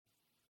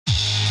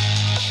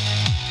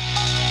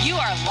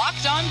are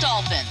Locked On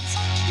Dolphins,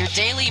 your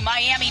daily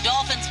Miami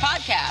Dolphins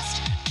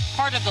podcast,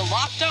 part of the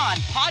Locked On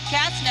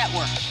Podcast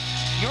Network,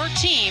 your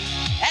team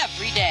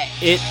every day.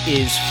 It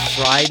is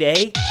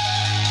Friday,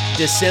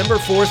 December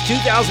 4th,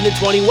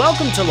 2020.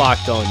 Welcome to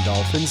Locked On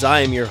Dolphins. I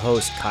am your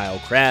host, Kyle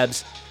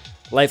Krabs,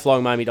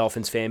 lifelong Miami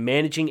Dolphins fan,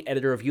 managing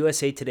editor of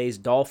USA Today's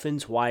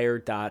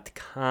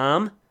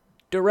DolphinsWire.com,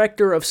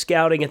 director of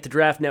scouting at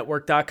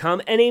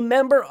theDraftNetwork.com, and a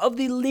member of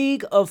the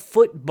League of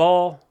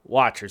Football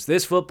Watchers.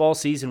 This football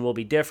season will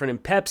be different,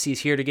 and Pepsi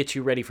is here to get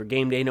you ready for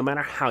game day no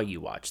matter how you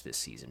watch this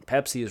season.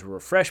 Pepsi is a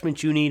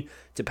refreshment you need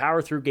to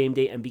power through game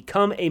day and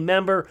become a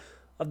member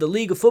of the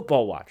League of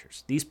Football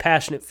Watchers. These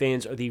passionate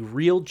fans are the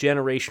real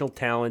generational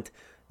talent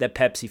that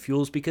Pepsi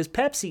fuels, because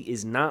Pepsi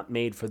is not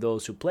made for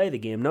those who play the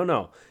game.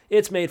 No.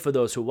 It's made for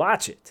those who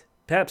watch it.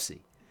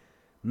 Pepsi.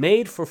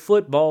 Made for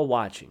football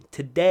watching.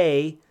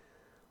 Today,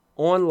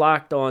 on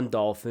Locked On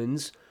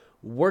Dolphins,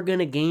 we're going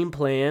to game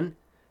plan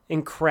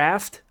and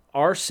craft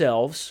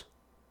ourselves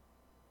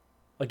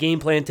a game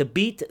plan to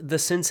beat the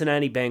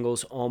Cincinnati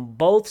Bengals on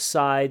both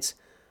sides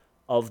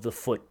of the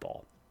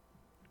football.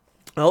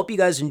 I hope you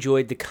guys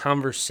enjoyed the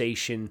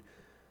conversation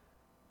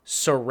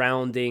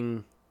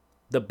surrounding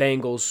the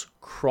Bengals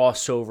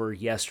crossover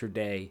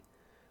yesterday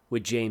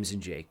with James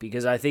and Jake,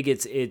 because I think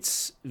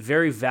it's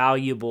very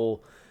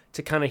valuable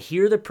to kind of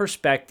hear the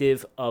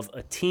perspective of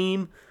a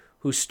team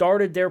who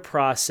started their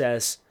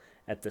process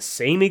at the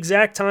same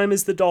exact time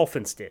as the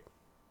Dolphins did.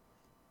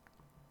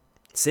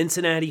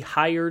 Cincinnati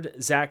hired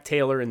Zach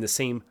Taylor in the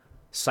same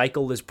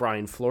cycle as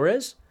Brian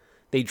Flores.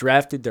 They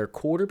drafted their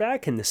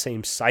quarterback in the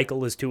same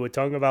cycle as Tua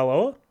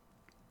Tagovailoa.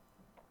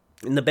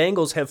 And the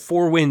Bengals have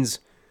 4 wins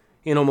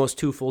in almost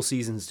 2 full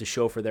seasons to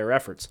show for their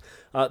efforts.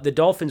 The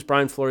Dolphins,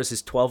 Brian Flores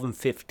is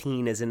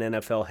 12-15 as an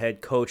NFL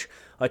head coach,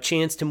 a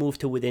chance to move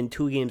to within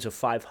 2 games of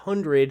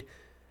 500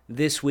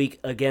 this week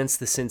against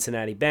the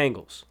Cincinnati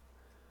Bengals.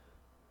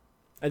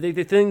 I think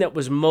the thing that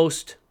was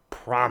most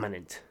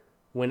prominent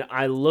when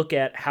I look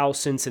at how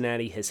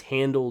Cincinnati has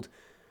handled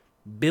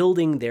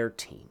building their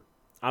team,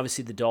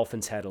 obviously the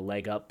Dolphins had a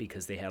leg up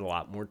because they had a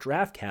lot more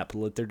draft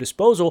capital at their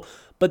disposal,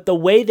 but the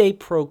way they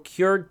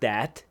procured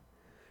that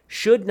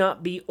should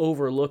not be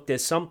overlooked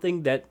as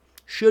something that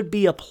should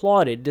be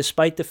applauded,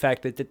 despite the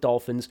fact that the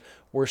Dolphins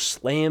were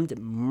slammed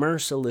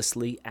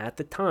mercilessly at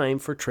the time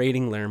for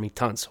trading Laremy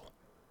Tunsil.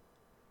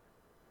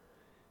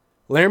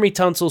 Laremy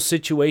Tunsil's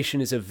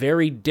situation is a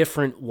very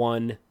different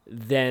one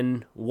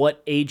than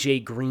what A.J.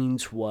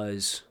 Green's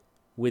was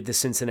with the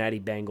Cincinnati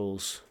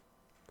Bengals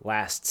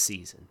last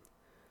season.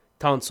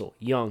 Tunsil,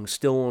 young,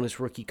 still on his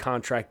rookie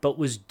contract, but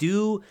was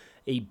due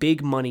a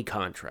big money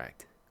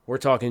contract. We're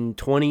talking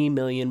 $20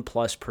 million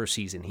plus per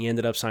season. He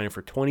ended up signing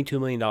for $22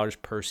 million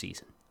per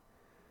season.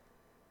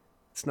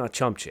 It's not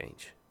chump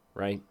change,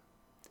 right?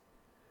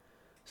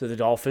 So the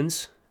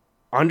Dolphins,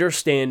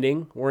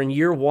 understanding we're in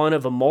year 1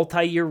 of a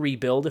multi-year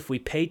rebuild. If we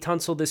pay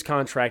Tunsil this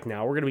contract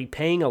now, we're going to be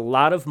paying a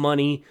lot of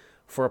money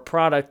for a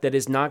product that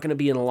is not going to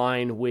be in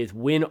line with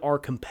when our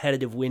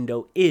competitive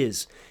window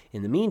is.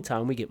 In the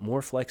meantime, we get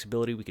more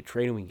flexibility. We could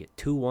trade him. We can get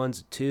 2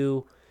 1s, a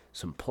 2,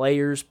 some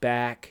players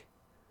back,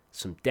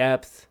 some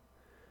depth.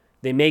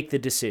 They make the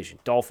decision.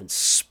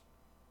 Dolphins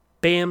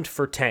spammed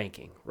for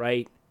tanking,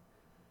 right?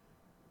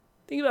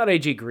 Think about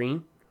A.J.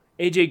 Green.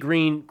 A.J.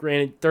 Green,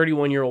 granted,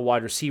 31-year-old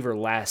wide receiver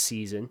last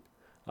season,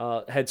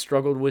 had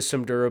struggled with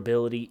some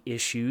durability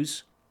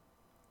issues.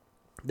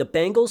 The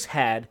Bengals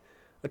had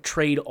a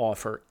trade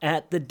offer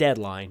at the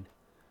deadline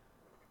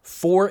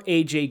for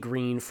A.J.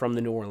 Green from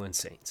the New Orleans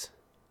Saints.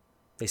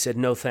 They said,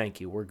 no,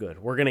 thank you, we're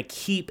good. We're going to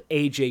keep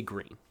A.J.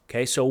 Green.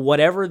 Okay, so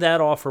whatever that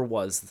offer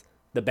was,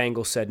 the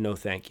Bengals said no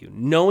thank you,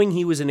 knowing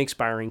he was an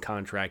expiring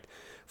contract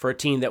for a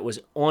team that was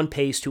on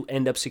pace to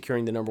end up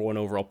securing the number 1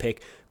 overall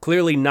pick,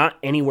 clearly not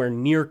anywhere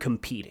near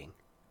competing.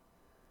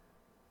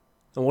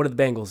 And what did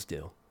the Bengals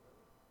do?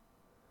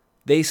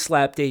 They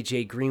slapped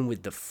A.J. Green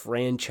with the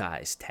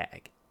franchise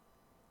tag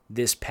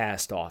this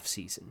past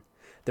offseason.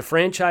 The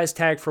franchise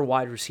tag for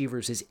wide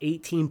receivers is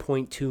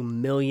 $18.2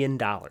 million.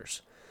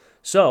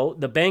 So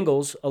the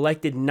Bengals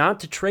elected not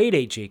to trade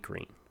A.J.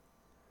 Green,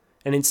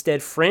 and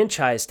instead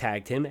franchise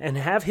tagged him and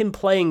have him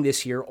playing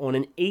this year on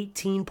an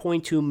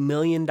 $18.2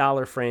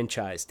 million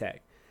franchise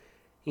tag.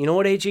 You know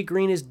what A.J.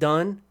 Green has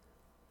done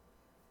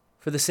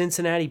for the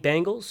Cincinnati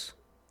Bengals?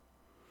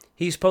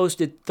 He's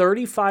posted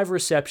 35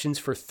 receptions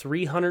for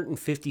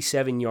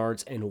 357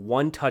 yards and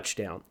 1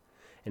 touchdown,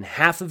 and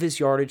half of his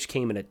yardage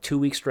came in a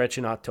 2-week stretch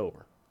in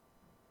October.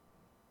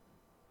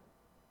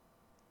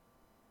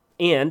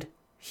 And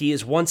he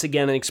is once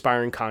again an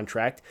expiring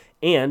contract,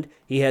 and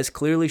he has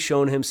clearly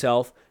shown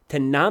himself to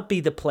not be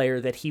the player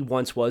that he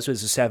once was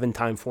as a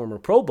 7-time former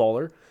Pro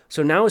Bowler,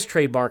 so now his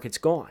trade market's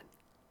gone.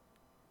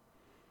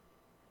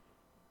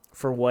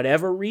 For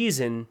whatever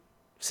reason,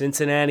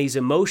 Cincinnati's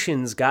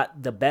emotions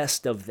got the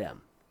best of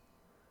them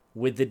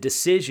with the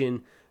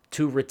decision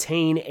to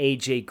retain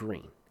A.J.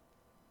 Green.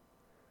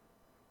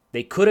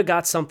 They could have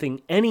got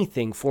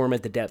anything for him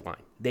at the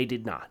deadline. They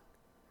did not.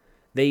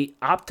 They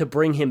opt to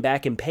bring him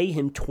back and pay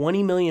him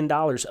 $20 million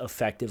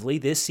effectively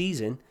this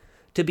season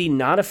to be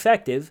not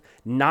effective,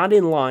 not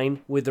in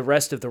line with the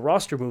rest of the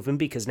roster movement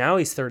because now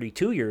he's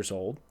 32 years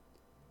old,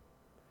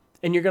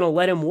 and you're going to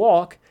let him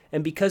walk,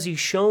 and because he's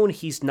shown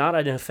he's not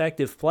an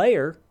effective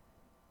player,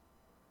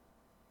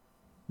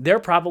 they're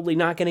probably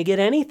not going to get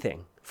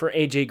anything for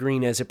A.J.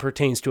 Green as it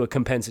pertains to a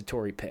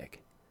compensatory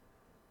pick.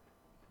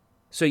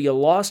 So you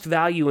lost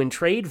value in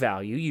trade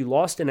value, you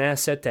lost an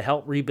asset to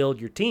help rebuild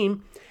your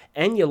team,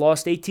 and you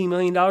lost $18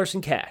 million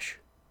in cash.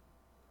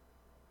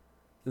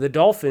 The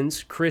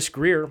Dolphins, Chris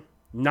Grier,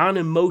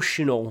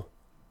 non-emotional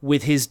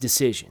with his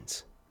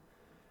decisions.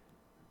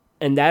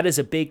 And that is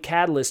a big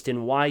catalyst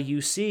in why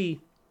you see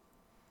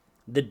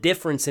the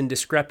difference in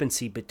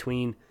discrepancy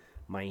between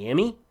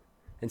Miami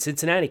and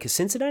Cincinnati, because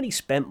Cincinnati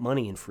spent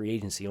money in free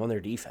agency on their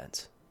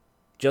defense,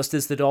 just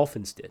as the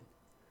Dolphins did.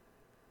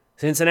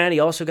 Cincinnati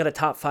also got a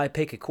top 5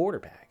 pick at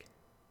quarterback.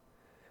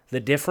 The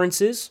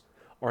differences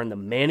are in the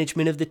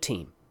management of the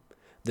team,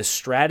 the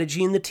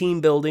strategy in the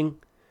team building,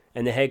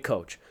 and the head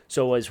coach.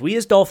 So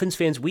as Dolphins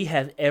fans, we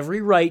have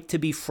every right to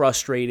be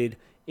frustrated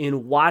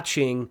in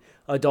watching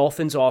a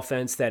Dolphins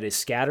offense that is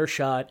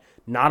scattershot,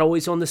 not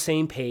always on the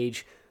same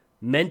page,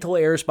 mental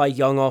errors by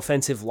young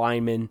offensive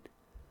linemen.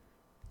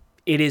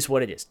 It is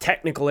what it is.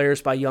 Technical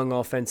errors by young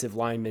offensive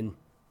linemen.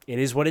 It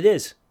is what it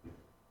is.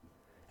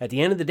 At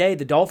the end of the day,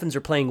 the Dolphins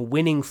are playing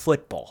winning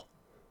football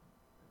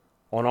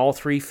on all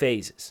 3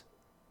 phases.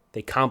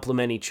 They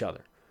complement each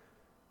other.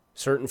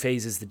 Certain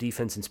phases, the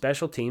defense and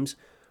special teams,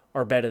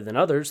 are better than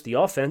others, the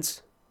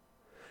offense.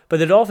 But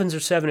the Dolphins are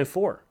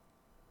 7-4.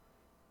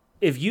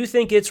 If you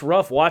think it's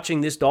rough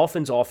watching this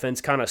Dolphins offense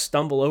kind of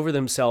stumble over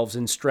themselves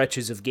in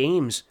stretches of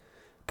games,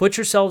 put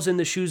yourselves in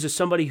the shoes of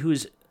somebody who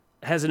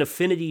has an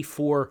affinity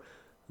for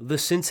the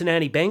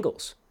Cincinnati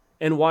Bengals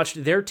and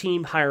watched their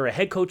team hire a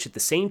head coach at the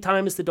same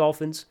time as the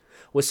Dolphins,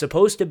 was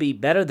supposed to be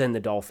better than the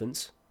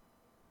Dolphins,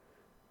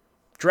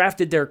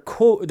 drafted their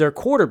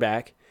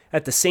quarterback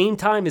at the same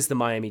time as the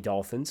Miami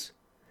Dolphins,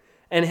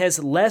 and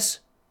has less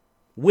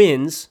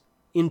wins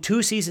in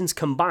 2 seasons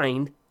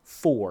combined,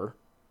 4,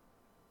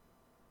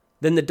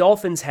 than the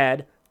Dolphins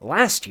had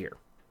last year.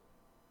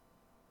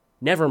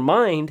 Never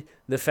mind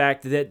the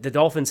fact that the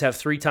Dolphins have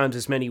 3 times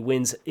as many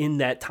wins in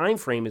that time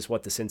frame as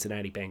what the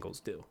Cincinnati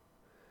Bengals do.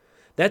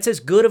 That's as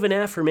good of an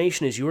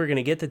affirmation as you are going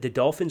to get that the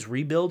Dolphins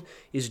rebuild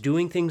is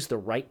doing things the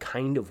right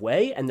kind of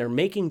way and they're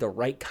making the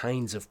right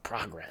kinds of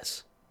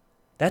progress.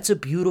 That's a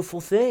beautiful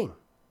thing.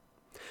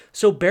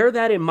 So bear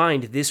that in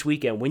mind this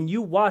weekend when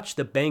you watch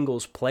the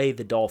Bengals play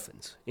the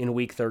Dolphins in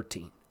Week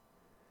 13.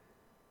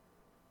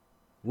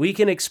 We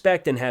can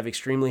expect and have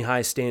extremely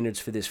high standards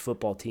for this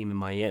football team in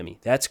Miami.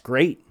 That's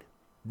great.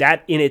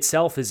 That in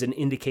itself is an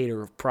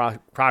indicator of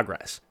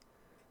progress,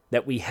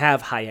 that we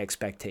have high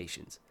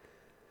expectations.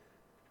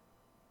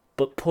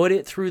 But put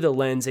it through the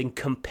lens and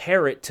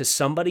compare it to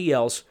somebody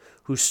else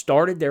who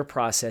started their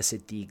process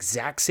at the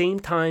exact same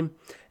time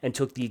and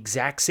took the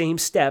exact same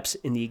steps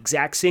in the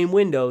exact same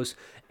windows,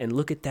 and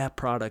look at that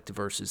product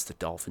versus the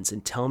Dolphins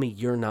and tell me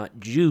you're not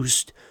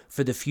juiced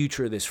for the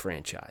future of this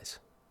franchise.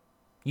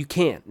 You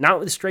can't. Not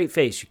with a straight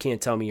face, you can't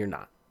tell me you're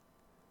not.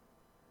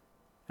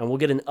 And we'll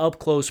get an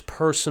up-close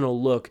personal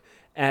look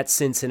at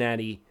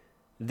Cincinnati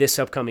this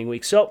upcoming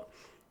week. So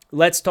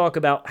let's talk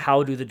about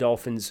how do the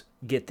Dolphins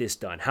get this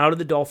done. How do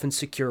the Dolphins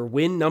secure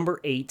win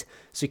number 8,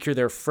 secure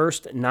their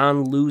first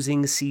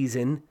non-losing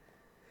season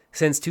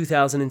since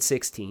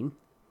 2016,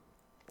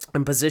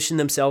 and position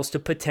themselves to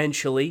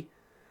potentially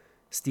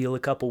steal a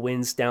couple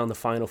wins down the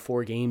final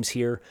 4 games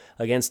here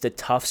against a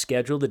tough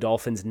schedule. The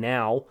Dolphins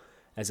now,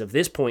 as of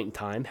this point in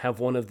time, have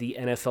one of the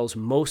NFL's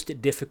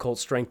most difficult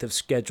strength of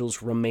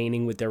schedules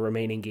remaining with their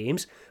remaining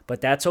games,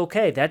 but that's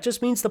okay. That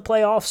just means the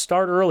playoffs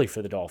start early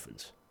for the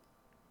Dolphins.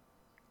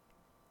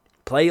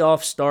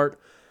 Playoffs start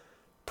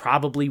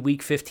probably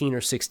week 15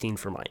 or 16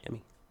 for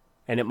Miami.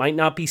 And it might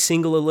not be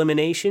single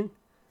elimination,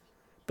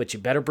 but you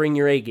better bring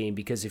your A game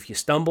because if you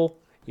stumble,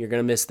 you're going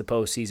to miss the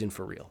postseason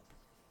for real.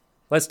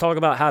 Let's talk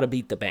about how to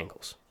beat the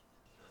Bengals.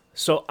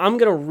 So I'm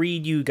going to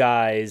read you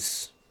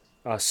guys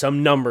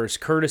some numbers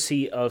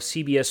courtesy of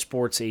CBS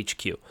Sports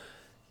HQ.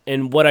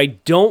 And what I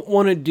don't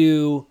want to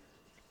do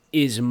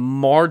is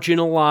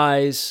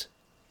marginalize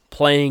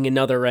playing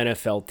another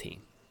NFL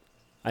team.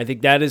 I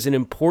think that is an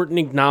important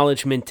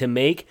acknowledgement to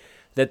make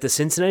that the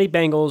Cincinnati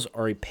Bengals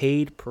are a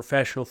paid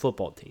professional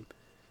football team.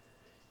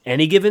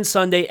 Any given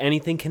Sunday,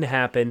 anything can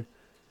happen,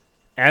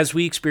 as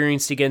we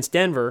experienced against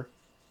Denver.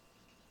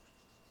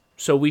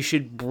 So we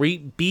should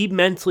be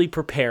mentally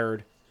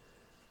prepared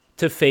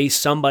to face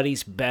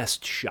somebody's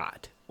best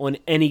shot on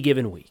any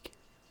given week.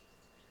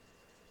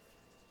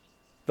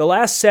 The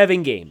last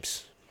 7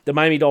 games, the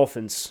Miami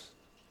Dolphins,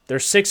 they're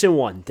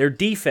 6-1. Their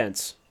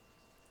defense,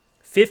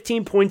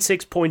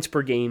 15.6 points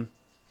per game,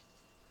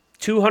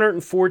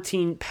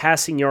 214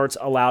 passing yards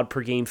allowed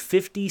per game,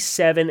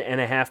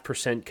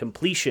 57.5%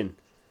 completion,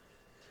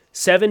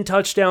 7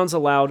 touchdowns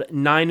allowed,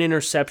 9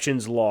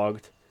 interceptions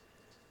logged,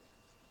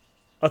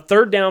 a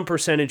third down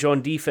percentage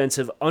on defense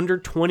of under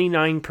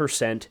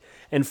 29%,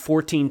 and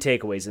 14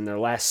 takeaways in their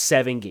last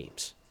 7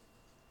 games.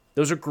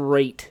 Those are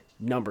great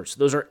numbers.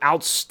 Those are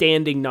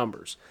outstanding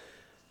numbers.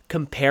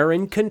 Compare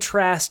and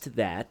contrast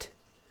that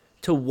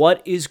to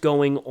what is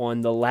going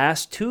on the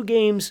last 2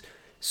 games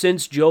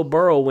since Joe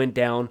Burrow went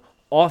down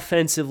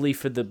offensively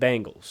for the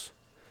Bengals.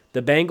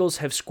 The Bengals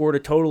have scored a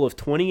total of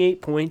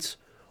 28 points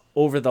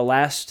over the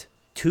last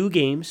 2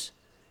 games.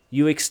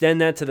 You extend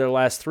that to their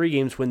last 3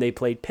 games when they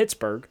played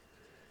Pittsburgh,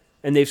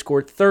 and they've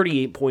scored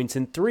 38 points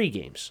in 3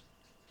 games.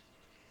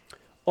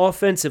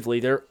 Offensively,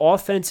 their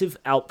offensive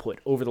output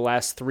over the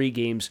last 3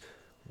 games,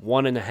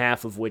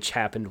 1.5 of which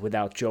happened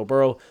without Joe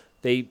Burrow,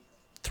 they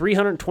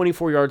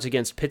 324 yards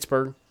against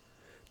Pittsburgh,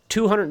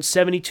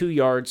 272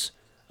 yards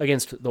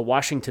against the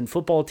Washington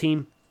football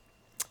team,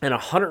 and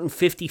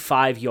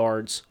 155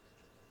 yards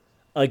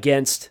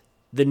against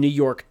the New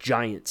York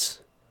Giants,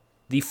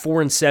 the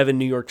 4-7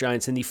 New York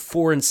Giants and the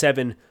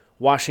 4-7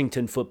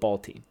 Washington football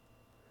team.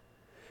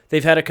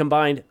 They've had a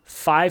combined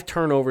 5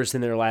 turnovers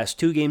in their last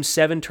 2 games,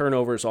 7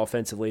 turnovers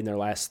offensively in their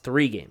last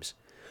 3 games.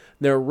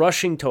 Their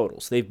rushing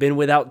totals, they've been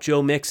without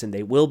Joe Mixon.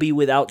 They will be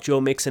without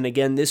Joe Mixon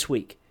again this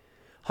week.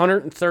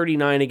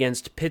 139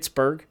 against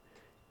Pittsburgh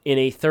in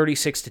a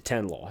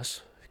 36-10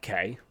 loss.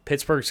 Okay,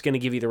 Pittsburgh's going to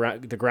give you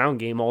the ground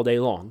game all day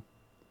long.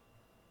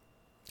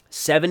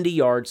 70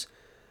 yards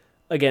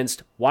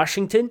against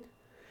Washington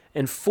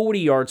and 40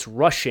 yards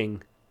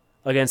rushing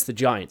against the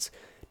Giants.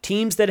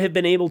 Teams that have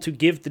been able to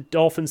give the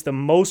Dolphins the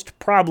most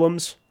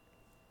problems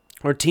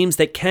are teams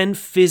that can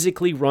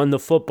physically run the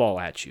football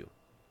at you.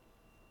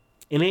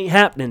 It ain't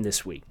happening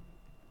this week.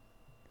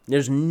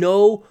 There's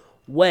no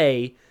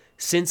way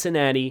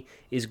Cincinnati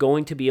is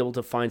going to be able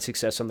to find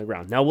success on the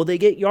ground. Now, will they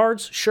get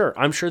yards? Sure.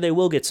 I'm sure they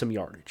will get some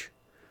yardage.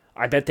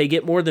 I bet they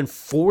get more than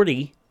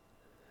 40,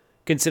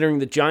 considering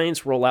the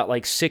Giants roll out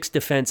like 6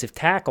 defensive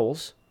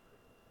tackles.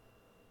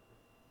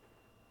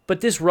 But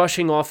this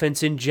rushing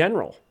offense in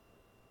general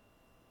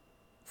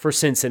for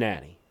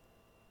Cincinnati.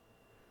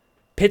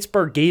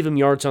 Pittsburgh gave them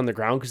yards on the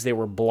ground because they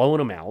were blowing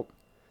them out.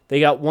 They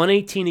got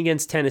 118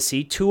 against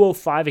Tennessee,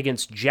 205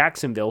 against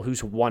Jacksonville,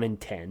 who's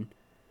 1-10.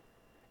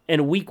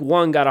 And week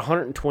 1 got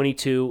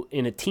 122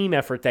 in a team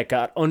effort that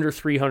got under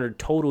 300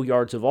 total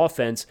yards of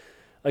offense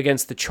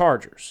against the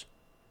Chargers.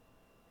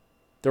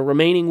 The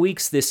remaining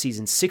weeks this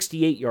season,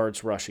 68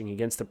 yards rushing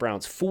against the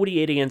Browns,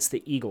 48 against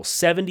the Eagles,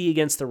 70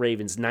 against the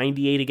Ravens,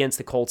 98 against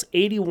the Colts,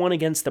 81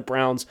 against the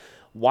Browns,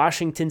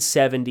 Washington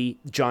 70,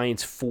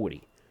 Giants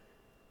 40.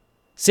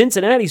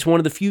 Cincinnati's one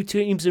of the few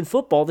teams in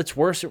football that's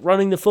worse at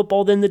running the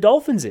football than the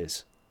Dolphins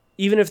is,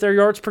 even if their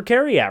yards per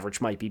carry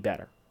average might be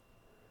better.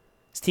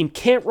 This team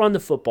can't run the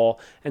football,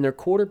 and their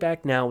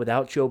quarterback now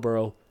without Joe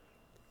Burrow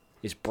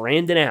is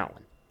Brandon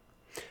Allen.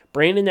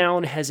 Brandon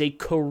Allen has a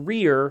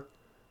career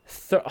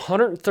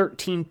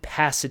 113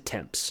 pass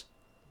attempts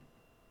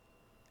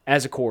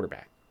as a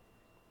quarterback.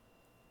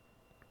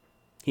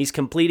 He's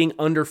completing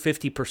under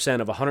 50%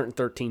 of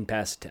 113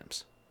 pass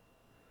attempts,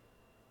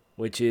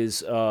 which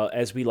is,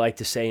 as we like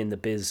to say in the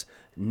biz,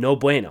 no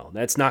bueno.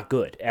 That's not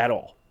good at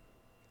all.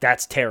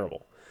 That's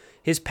terrible.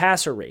 His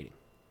passer rating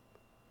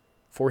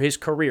for his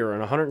career on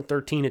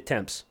 113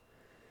 attempts,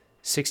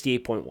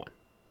 68.1.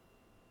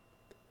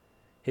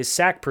 His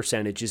sack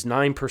percentage is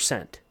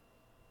 9%.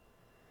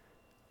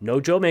 No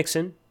Joe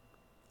Mixon,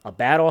 a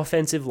bad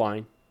offensive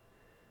line,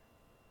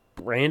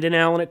 Brandon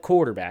Allen at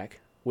quarterback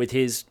with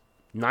his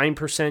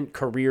 9%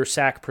 career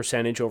sack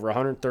percentage over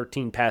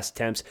 113 pass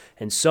attempts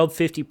and sub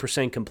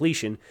 50%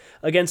 completion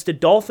against a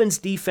Dolphins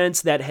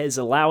defense that is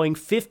allowing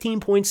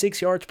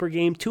 15.6 yards per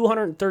game,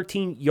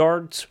 213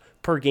 yards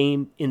per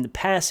game in the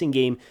passing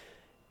game,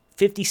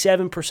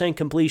 57%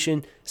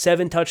 completion,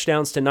 7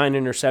 touchdowns to 9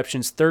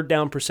 interceptions, third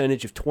down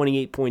percentage of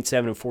 28.7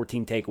 and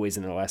 14 takeaways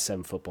in their last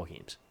 7 football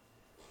games.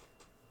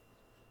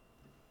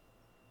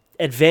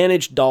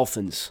 Advantage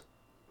Dolphins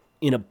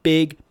in a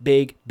big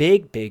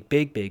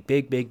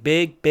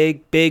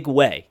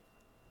way.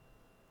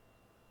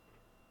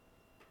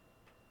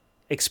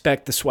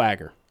 Expect the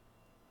swagger.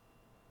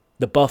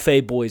 The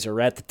buffet boys are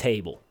at the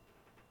table,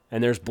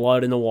 and there's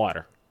blood in the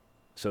water,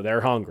 so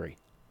they're hungry.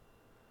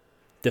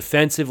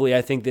 Defensively,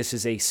 I think this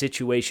is a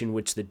situation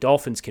which the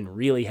Dolphins can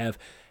really have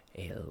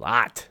a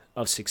lot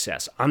of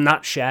success. I'm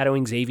not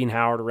shadowing Xavier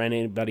Howard or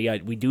anybody.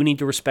 We do need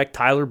to respect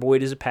Tyler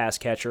Boyd as a pass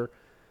catcher.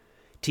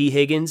 T.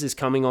 Higgins is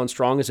coming on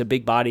strong as a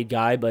big-bodied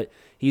guy, but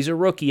he's a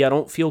rookie. I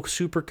don't feel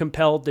super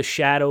compelled to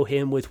shadow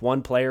him with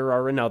one player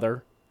or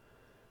another.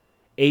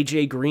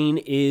 A.J. Green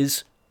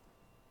is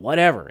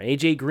whatever.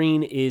 A.J.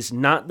 Green is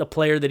not the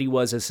player that he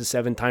was as a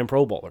 7-time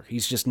Pro Bowler.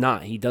 He's just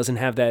not. He doesn't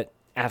have that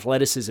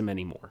athleticism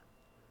anymore.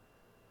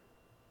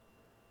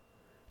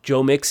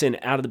 Joe Mixon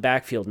out of the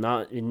backfield,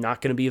 not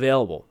going to be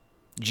available.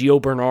 Gio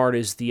Bernard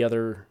is the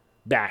other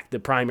back, the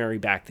primary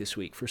back this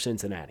week for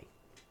Cincinnati.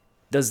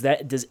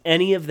 Does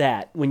any of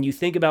that, when you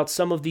think about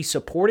some of the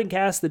supporting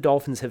cast the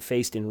Dolphins have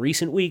faced in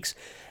recent weeks,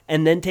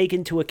 and then take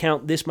into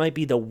account this might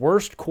be the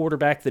worst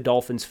quarterback the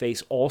Dolphins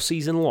face all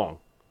season long,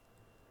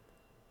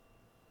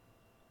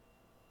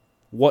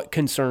 what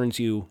concerns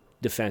you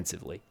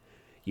defensively?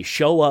 You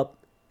show up,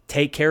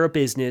 take care of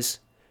business,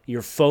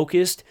 You're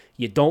focused.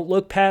 You don't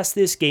look past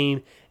this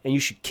game, and you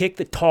should kick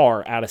the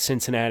tar out of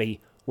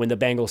Cincinnati when the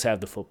Bengals have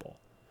the football.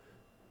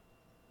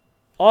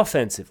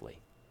 Offensively,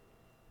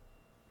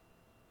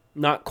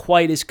 not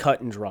quite as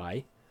cut and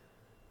dry.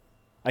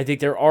 I think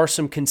there are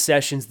some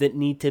concessions that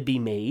need to be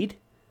made.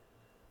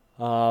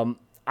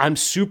 I'm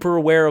super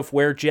aware of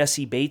where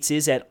Jesse Bates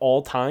is at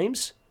all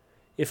times.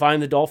 If I'm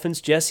the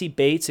Dolphins, Jesse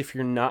Bates, if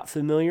you're not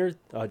familiar,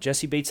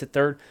 Jesse Bates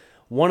III,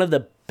 one of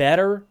the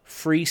better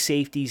free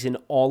safeties in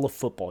all of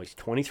football. He's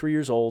 23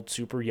 years old,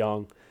 super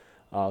young,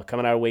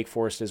 coming out of Wake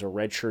Forest as a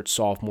redshirt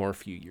sophomore a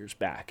few years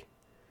back.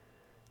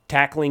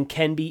 Tackling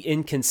can be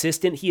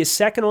inconsistent. He is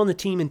second on the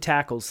team in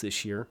tackles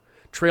this year,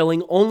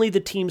 trailing only the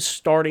team's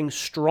starting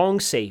strong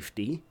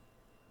safety,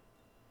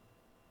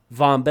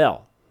 Von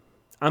Bell.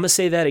 I'm going to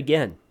say that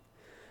again.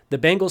 The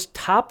Bengals'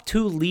 top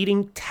 2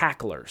 leading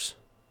tacklers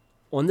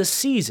on the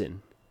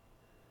season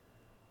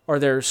are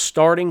their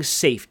starting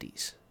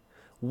safeties.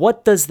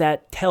 What does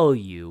that tell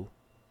you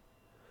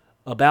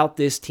about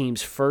this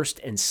team's first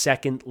and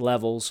second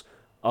levels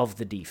of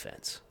the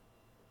defense?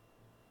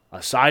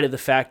 Aside of the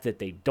fact that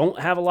they don't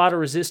have a lot of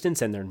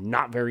resistance and they're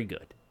not very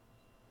good.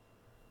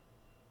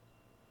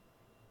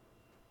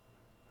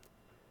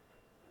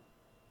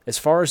 As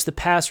far as the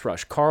pass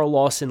rush, Carl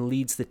Lawson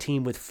leads the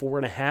team with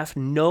 4.5.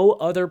 No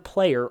other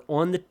player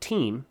on the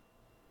team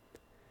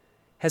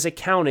has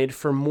accounted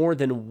for more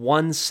than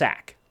 1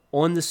 sack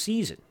on the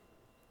season.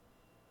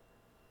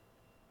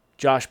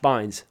 Josh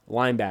Bynes,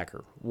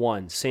 linebacker,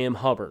 1. Sam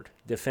Hubbard,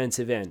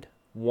 defensive end,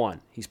 1.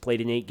 He's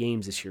played in 8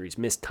 games this year. He's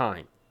missed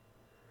time.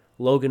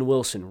 Logan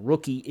Wilson,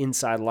 rookie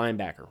inside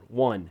linebacker,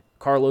 1.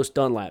 Carlos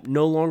Dunlap,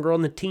 no longer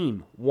on the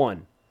team,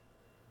 1.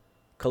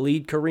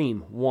 Khalid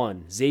Kareem,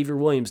 1. Xavier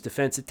Williams,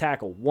 defensive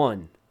tackle,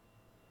 1.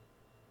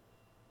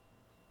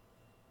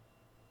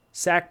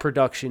 Sack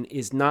production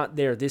is not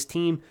there. This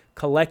team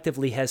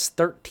collectively has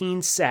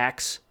 13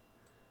 sacks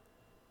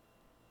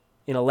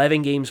in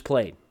 11 games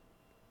played.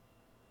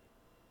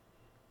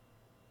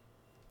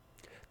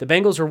 The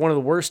Bengals are one of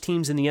the worst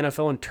teams in the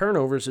NFL in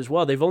turnovers as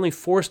well. They've only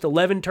forced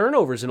 11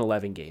 turnovers in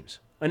 11 games,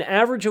 an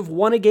average of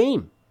 1 a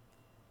game.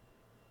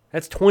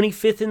 That's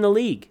 25th in the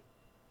league.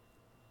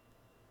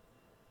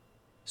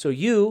 So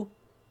you,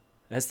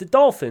 as the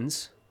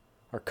Dolphins,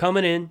 are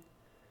coming in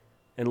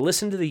and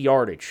listen to the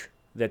yardage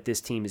that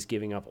this team is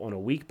giving up on a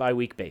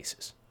week-by-week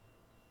basis.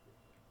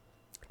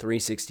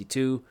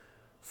 362,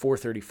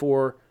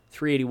 434,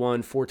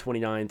 381,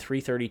 429,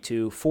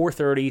 332,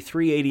 430,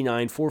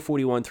 389,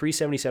 441,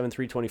 377,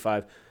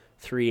 325,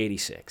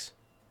 386.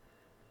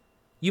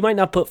 You might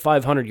not put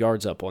 500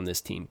 yards up on this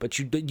team, but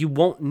you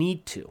won't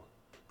need to.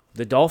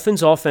 The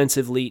Dolphins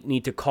offensively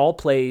need to call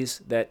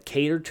plays that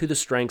cater to the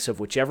strengths of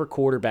whichever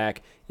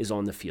quarterback is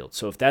on the field.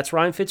 So if that's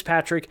Ryan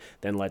Fitzpatrick,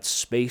 then let's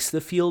space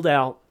the field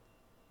out.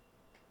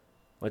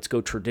 Let's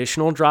go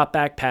traditional drop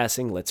back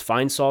passing. Let's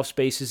find soft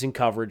spaces in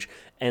coverage.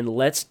 And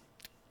let's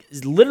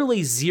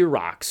literally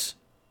Xerox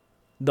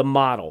the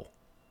model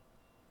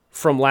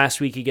from last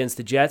week against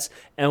the Jets.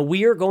 And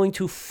we are going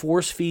to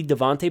force feed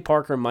Devontae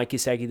Parker and Mike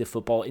Gesicki the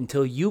football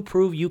until you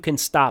prove you can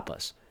stop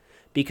us.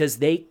 Because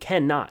they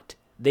cannot.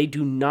 They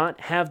do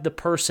not have the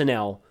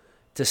personnel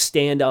to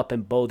stand up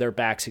and bow their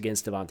backs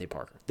against Devontae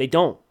Parker. They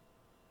don't.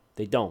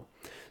 They don't.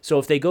 So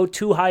if they go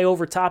too high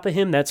over top of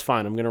him, that's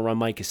fine. I'm going to run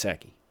Mike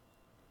Gesicki.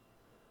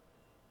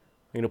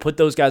 I'm going to put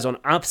those guys on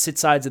opposite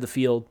sides of the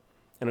field,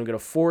 and I'm going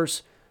to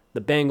force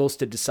the Bengals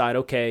to decide,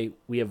 okay,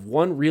 we have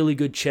one really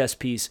good chess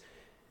piece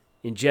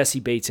in Jesse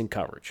Bates in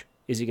coverage.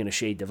 Is he going to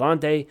shade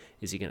Devontae?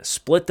 Is he going to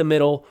split the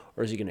middle?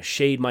 Or is he going to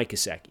shade Mike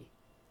Gesicki?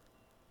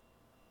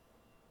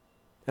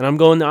 And I'm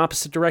going the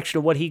opposite direction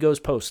of what he goes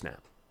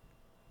post-snap.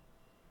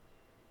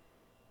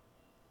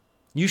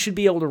 You should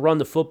be able to run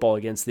the football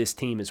against this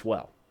team as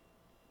well.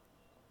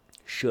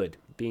 Should,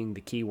 being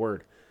the key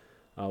word.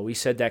 We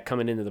said that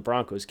coming into the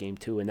Broncos game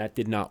too, and that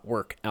did not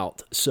work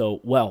out so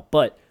well.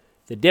 But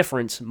the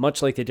difference,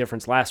 much like the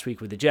difference last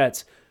week with the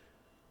Jets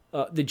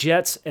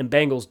and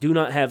Bengals do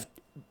not have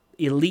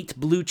elite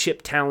blue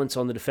chip talents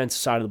on the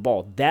defensive side of the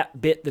ball. That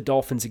bit the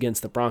Dolphins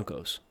against the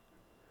Broncos.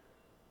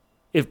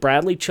 If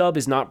Bradley Chubb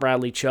is not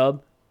Bradley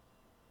Chubb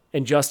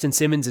and Justin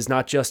Simmons is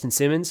not Justin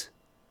Simmons,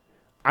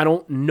 I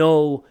don't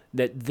know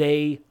that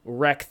they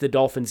wreck the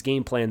Dolphins'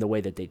 game plan the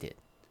way that they did.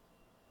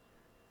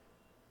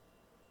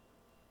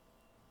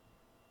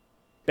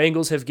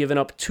 Bengals have given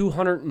up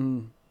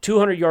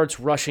 200 yards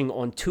rushing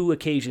on 2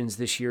 occasions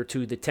this year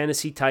to the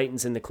Tennessee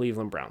Titans and the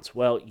Cleveland Browns.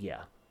 Well,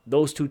 yeah,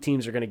 those 2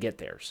 teams are going to get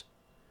theirs.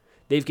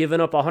 They've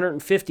given up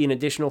 150 an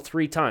additional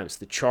 3 times.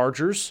 The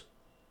Chargers,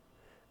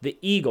 the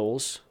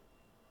Eagles,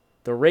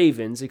 the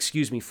Ravens,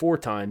 4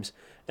 times,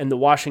 and the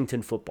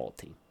Washington football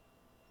team.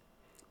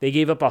 They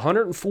gave up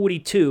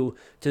 142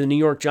 to the New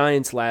York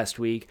Giants last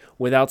week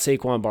without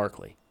Saquon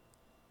Barkley.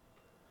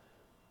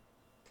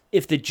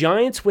 If the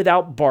Giants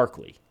without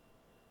Barkley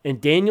and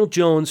Daniel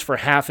Jones for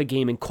half a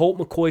game and Colt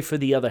McCoy for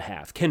the other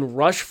half can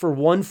rush for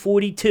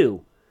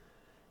 142,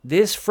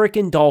 this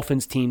frickin'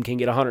 Dolphins team can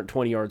get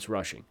 120 yards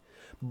rushing.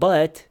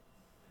 But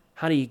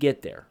how do you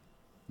get there?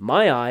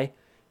 My eye,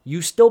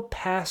 You still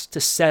pass to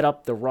set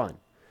up the run.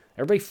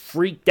 Everybody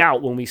freaked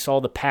out when we saw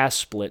the pass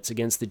splits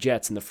against the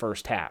Jets in the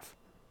first half.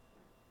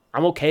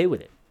 I'm okay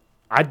with it.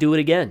 I'd do it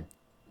again.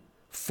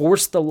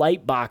 Force the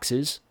light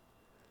boxes.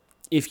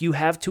 If you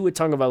have Tua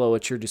Tagovailoa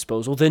at your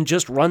disposal, then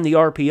just run the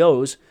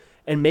RPOs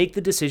and make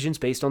the decisions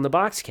based on the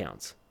box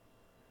counts.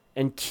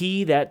 And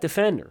key that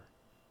defender.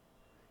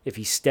 If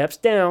he steps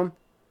down,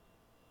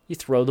 you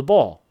throw the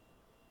ball.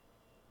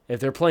 If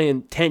they're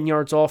playing 10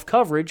 yards off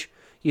coverage,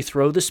 you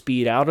throw the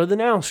speed out of the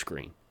now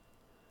screen.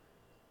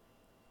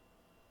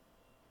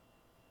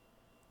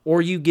 Or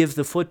you give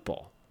the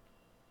football.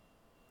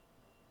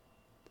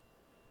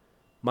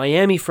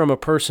 Miami, from a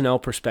personnel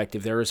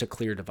perspective, there is a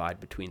clear divide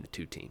between the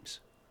two teams.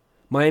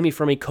 Miami,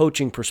 from a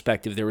coaching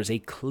perspective, there is a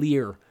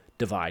clear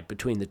divide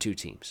between the two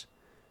teams.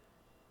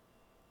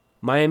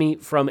 Miami,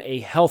 from a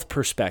health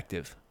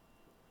perspective,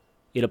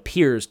 it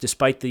appears,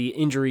 despite the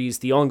injuries,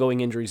 the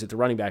ongoing injuries at the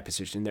running back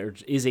position, there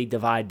is a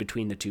divide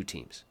between the two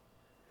teams.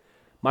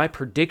 My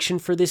prediction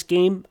for this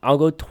game, I'll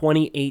go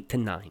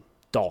 28-9,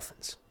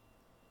 Dolphins.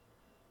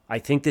 I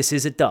think this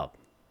is a dub.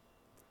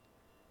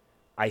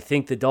 I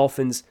think the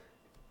Dolphins,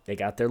 they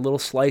got their little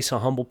slice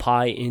of humble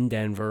pie in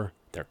Denver.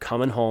 They're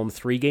coming home,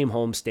 3-game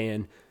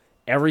homestand.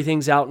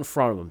 Everything's out in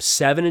front of them.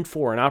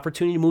 7-4, an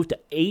opportunity to move to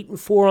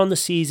 8-4 on the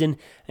season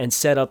and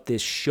set up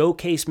this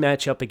showcase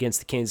matchup against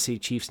the Kansas City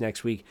Chiefs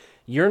next week.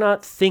 You're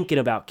not thinking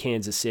about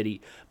Kansas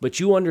City, but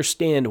you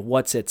understand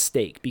what's at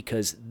stake,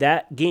 because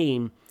that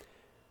game,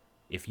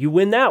 if you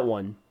win that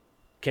one,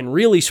 can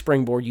really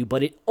springboard you,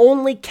 but it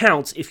only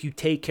counts if you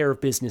take care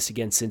of business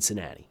against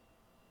Cincinnati.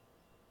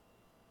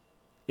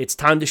 It's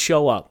time to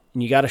show up,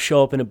 and you got to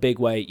show up in a big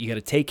way. You got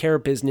to take care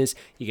of business.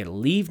 You got to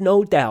leave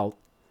no doubt,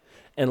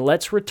 and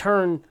let's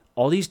return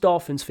all these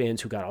Dolphins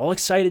fans who got all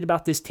excited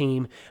about this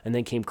team and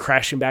then came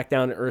crashing back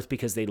down to earth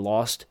because they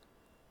lost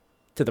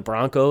to the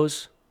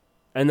Broncos,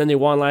 and then they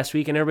won last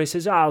week, and everybody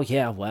says, oh,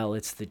 yeah, well,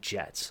 it's the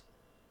Jets.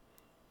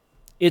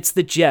 It's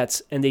the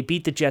Jets, and they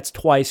beat the Jets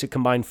twice. It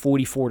combined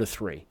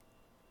 44-3.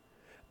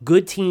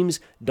 Good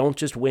teams don't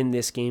just win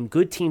this game.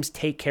 Good teams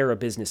take care of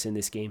business in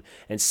this game.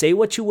 And say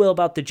what you will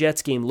about the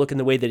Jets game looking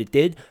the way that it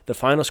did, the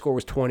final score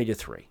was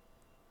 20-3.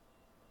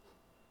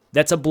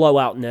 That's a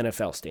blowout in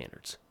NFL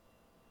standards.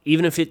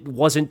 Even if it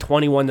wasn't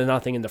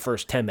 21-0 in the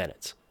first 10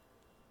 minutes.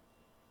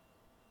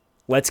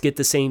 Let's get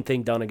the same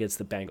thing done against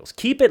the Bengals.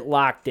 Keep it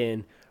locked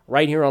in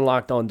right here on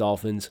Locked On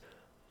Dolphins.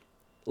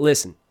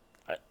 Listen,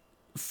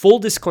 full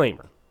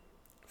disclaimer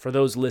for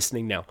those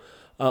listening now.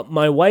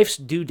 My wife's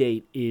due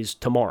date is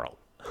tomorrow.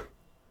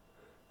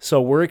 So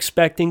we're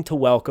expecting to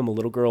welcome a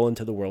little girl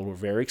into the world. We're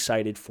very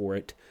excited for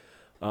it.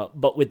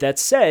 But with that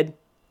said,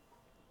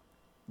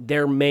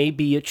 there may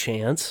be a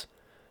chance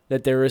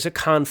that there is a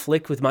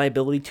conflict with my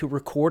ability to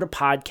record a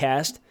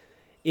podcast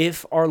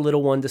if our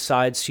little one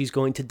decides she's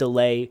going to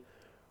delay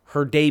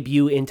her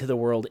debut into the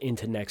world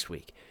into next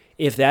week.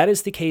 If that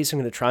is the case, I'm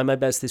going to try my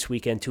best this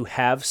weekend to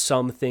have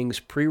some things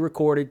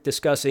pre-recorded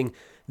discussing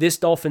this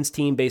Dolphins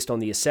team based on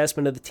the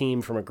assessment of the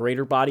team from a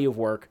greater body of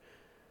work,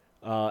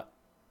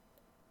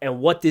 and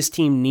what this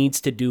team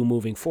needs to do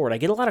moving forward. I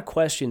get a lot of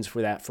questions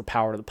for that for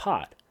Power to the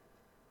Pod.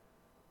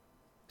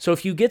 So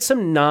if you get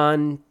some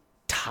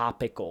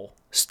non-topical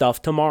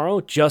stuff tomorrow,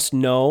 just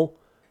know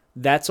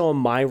that's on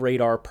my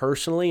radar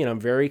personally, and I'm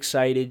very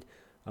excited.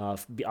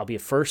 I'll be a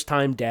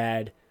first-time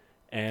dad,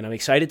 and I'm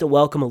excited to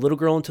welcome a little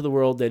girl into the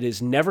world that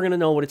is never going to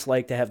know what it's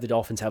like to have the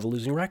Dolphins have a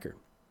losing record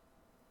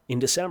in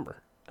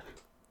December.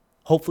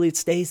 Hopefully it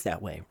stays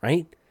that way,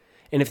 right?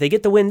 And if they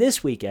get the win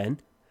this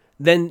weekend,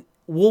 then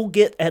we'll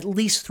get at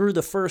least through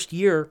the first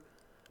year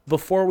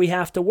before we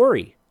have to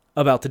worry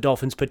about the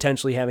Dolphins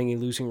potentially having a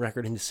losing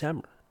record in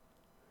December,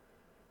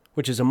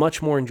 which is a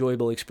much more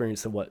enjoyable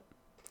experience than what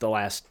the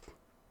last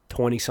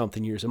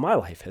 20-something years of my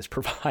life has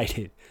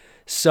provided.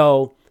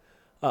 So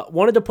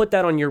wanted to put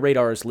that on your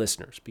radar as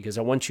listeners, because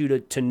I want you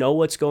to know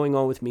what's going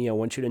on with me. I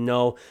want you to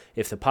know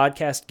if the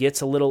podcast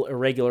gets a little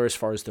irregular as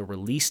far as the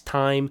release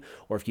time,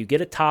 or if you get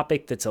a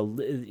topic that's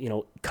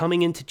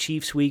coming into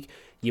Chiefs week.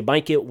 You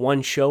might get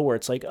one show where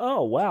it's like,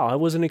 oh, wow, I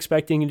wasn't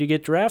expecting to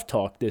get draft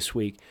talk this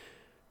week,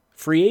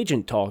 free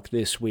agent talk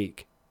this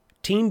week,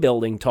 team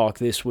building talk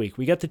this week.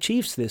 We got the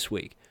Chiefs this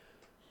week.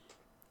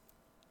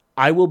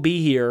 I will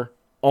be here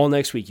all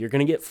next week. You're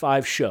going to get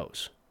 5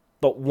 shows,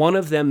 but one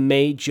of them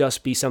may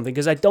just be something,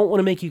 because I don't want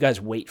to make you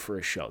guys wait for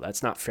a show.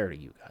 That's not fair to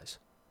you guys.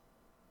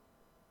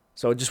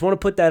 So I just want to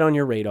put that on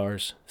your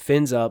radars.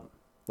 Fins up.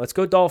 Let's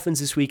go Dolphins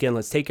this weekend.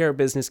 Let's take care of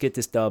business, get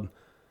this dub.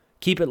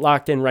 Keep it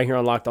locked in right here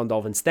on Locked On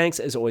Dolphins. Thanks,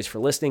 as always, for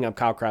listening. I'm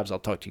Kyle Krabs. I'll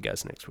talk to you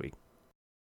guys next week.